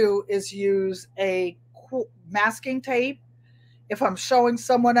I do is use a masking tape if I'm showing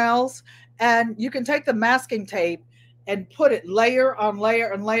someone else, and you can take the masking tape and put it layer on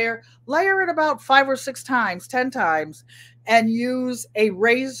layer and layer it about 5 or 6 times, 10 times, and use a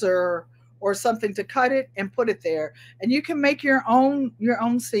razor or something to cut it and put it there. And you can make your own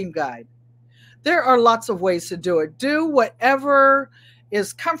seam guide. There are lots of ways to do it. Do whatever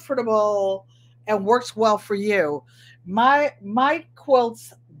is comfortable and works well for you. My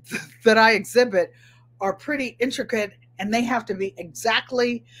quilts that I exhibit are pretty intricate, and they have to be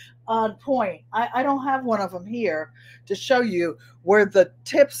exactly on point. I don't have one of them here to show you, where the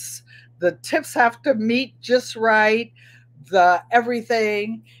tips have to meet just right, the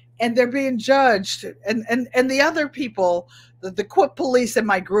everything, and they're being judged. And the other people, the quit police in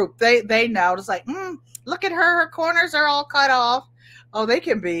my group, they know. It's like, look at her corners are all cut off. Oh, they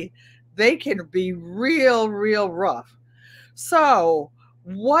can be real rough. So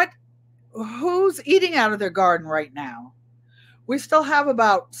who's eating out of their garden right now? We still have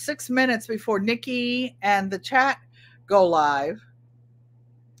about 6 minutes before Nikki and the chat go live.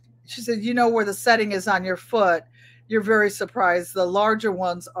 She said, you know where the setting is on your foot. You're very surprised. The larger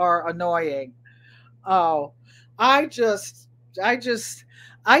ones are annoying. Oh, I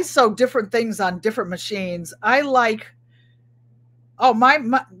sew different things on different machines. I like,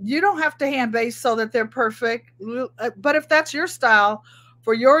 my you don't have to hand base so that they're perfect. But if that's your style,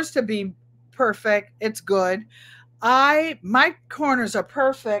 for yours to be perfect, it's good. My corners are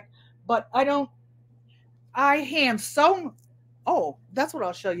perfect, but I hand sew. Oh, that's what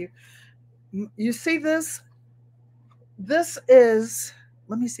I'll show you. You see this? This is,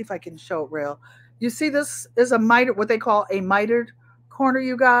 let me see if I can show it real. You see, this is a mitered, what they call a mitered corner,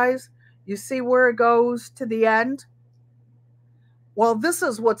 you guys. You see where it goes to the end? Well, this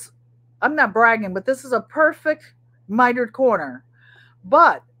is what's, I'm not bragging, but this is a perfect mitered corner.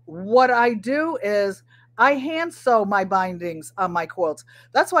 But what I do is I hand sew my bindings on my quilts.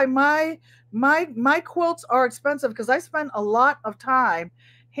 That's why my quilts are expensive, because I spend a lot of time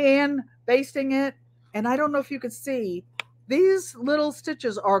hand basting it. And I don't know if you could see, these little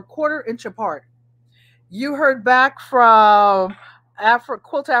stitches are a 1/4 inch apart. You heard back from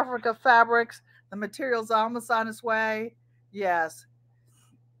Quilt Africa Fabrics. The material's almost on its way. Yes.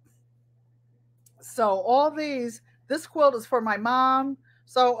 So all these, this quilt is for my mom.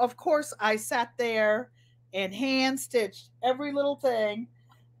 So of course I sat there and hand stitched every little thing.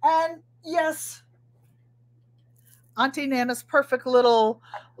 And yes, Auntie Nana's perfect little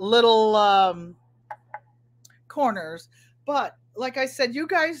corners. But like I said, you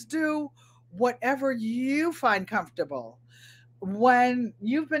guys do whatever you find comfortable. When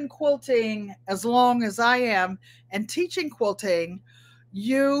you've been quilting as long as I am and teaching quilting,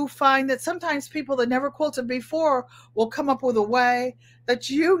 you find that sometimes people that never quilted before will come up with a way that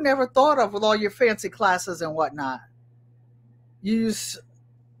you never thought of with all your fancy classes and whatnot. Use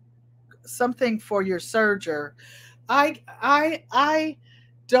something for your serger. I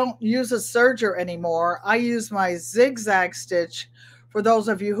don't use a serger anymore. I use my zigzag stitch. For those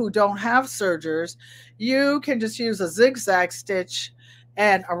of you who don't have sergers, you can just use a zigzag stitch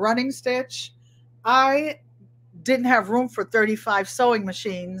and a running stitch. I didn't have room for 35 sewing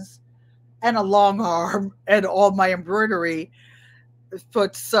machines and a long arm and all my embroidery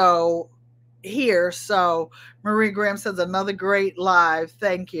foot sew here. So Marie Graham says, another great live.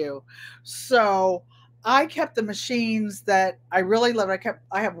 Thank you. So I kept the machines that I really love.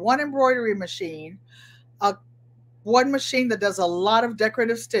 I have one embroidery machine, one machine that does a lot of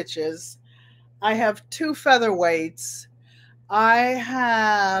decorative stitches. I have 2 featherweights. I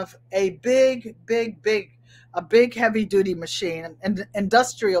have a big heavy duty machine, an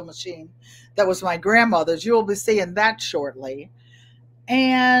industrial machine that was my grandmother's. You will be seeing that shortly.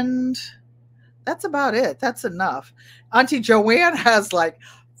 And that's about it. That's enough. Auntie Joanne has like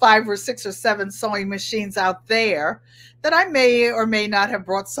 5 or 6 or 7 sewing machines out there that I may or may not have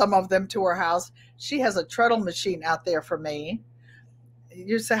brought some of them to her house. She has a treadle machine out there for me.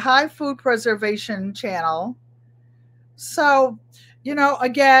 You say hi, food preservation channel. So,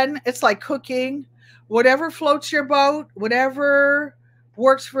 again, it's like cooking. Whatever floats your boat, whatever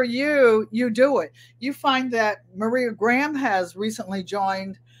works for you, you do it. You find that Maria Graham has recently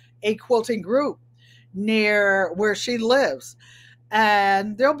joined a quilting group near where she lives.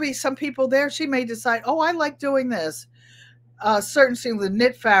 And there'll be some people there. She may decide, oh, I like doing this. Certain things, the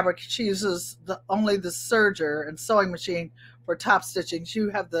knit fabric, she uses only the serger and sewing machine for top stitching. You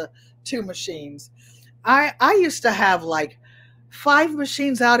have the 2 machines. I used to have like 5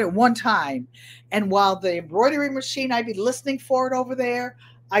 machines out at one time. And while the embroidery machine, I'd be listening for it over there,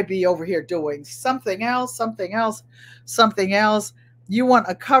 I'd be over here doing something else. You want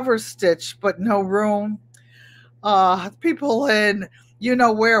a cover stitch, but no room. People in,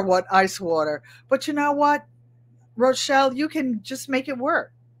 where, what, ice water. But you know what, Rochelle, you can just make it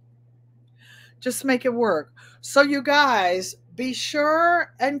work. Just make it work. So you guys, be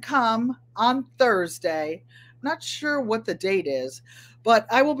sure and come on Thursday. I'm not sure what the date is, but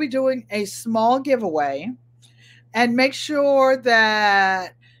I will be doing a small giveaway. And make sure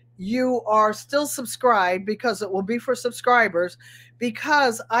that you are still subscribed, because it will be for subscribers.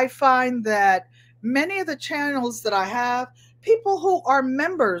 Because I find that many of the channels that I have, people who are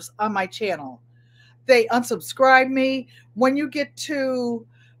members on my channel, they unsubscribe me. When you get to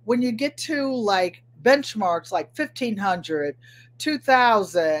like benchmarks like 1,500,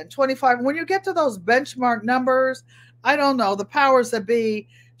 2,000, 25, when you get to those benchmark numbers, I don't know, the powers that be,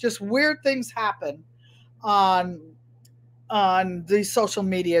 just weird things happen on these social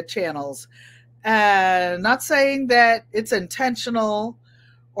media channels. And not saying that it's intentional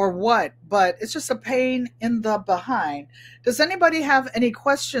or what, but it's just a pain in the behind. Does anybody have any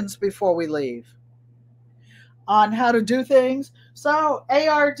questions before we leave on how to do things? So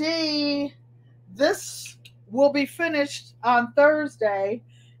ARD, this will be finished on Thursday,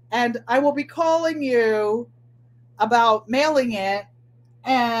 and I will be calling you about mailing it.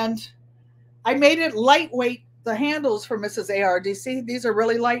 And I made it lightweight, the handles for Mrs. ARD. See, these are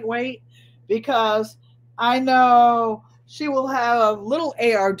really lightweight, because I know she will have a little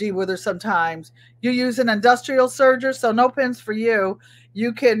ARD with her sometimes. You use an industrial serger, so no pins for you.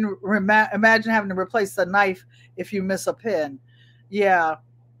 You can imagine having to replace the knife if you miss a pin. Yeah.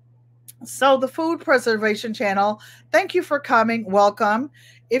 So the Food Preservation Channel, thank you for coming. Welcome.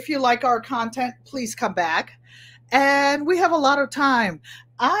 If you like our content, please come back. And we have a lot of time.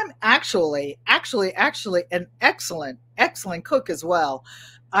 I'm actually an excellent cook as well.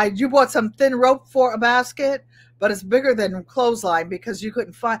 You bought some thin rope for a basket, but it's bigger than clothesline because you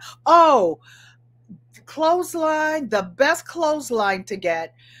couldn't find. Oh, clothesline, the best clothesline to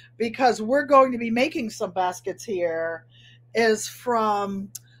get, because we're going to be making some baskets here, is from,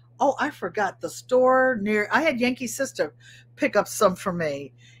 oh, I forgot the store near. I had Yankee Sister pick up some for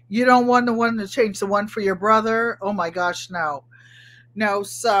me. You don't want the one to change the one for your brother? Oh my gosh, no. No,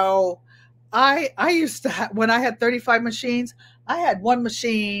 so I used to when I had 35 machines, I had one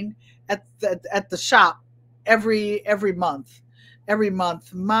machine at the shop every month. Every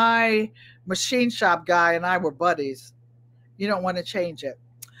month. My machine shop guy and I were buddies. You don't want to change it.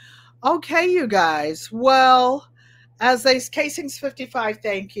 Okay, you guys. Well, as a casings 55,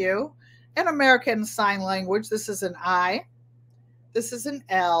 thank you. In American Sign Language, this is an I. This is an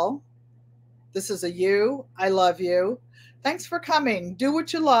L. This is a U. I love you. Thanks for coming. Do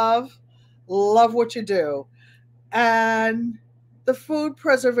what you love. Love what you do. And the Food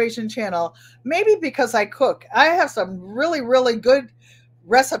Preservation Channel, maybe because I cook, I have some really good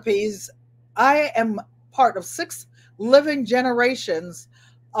recipes. I am part of 6 living generations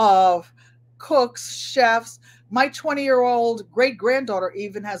of cooks, chefs. My 20-year-old great granddaughter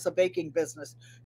even has a baking business.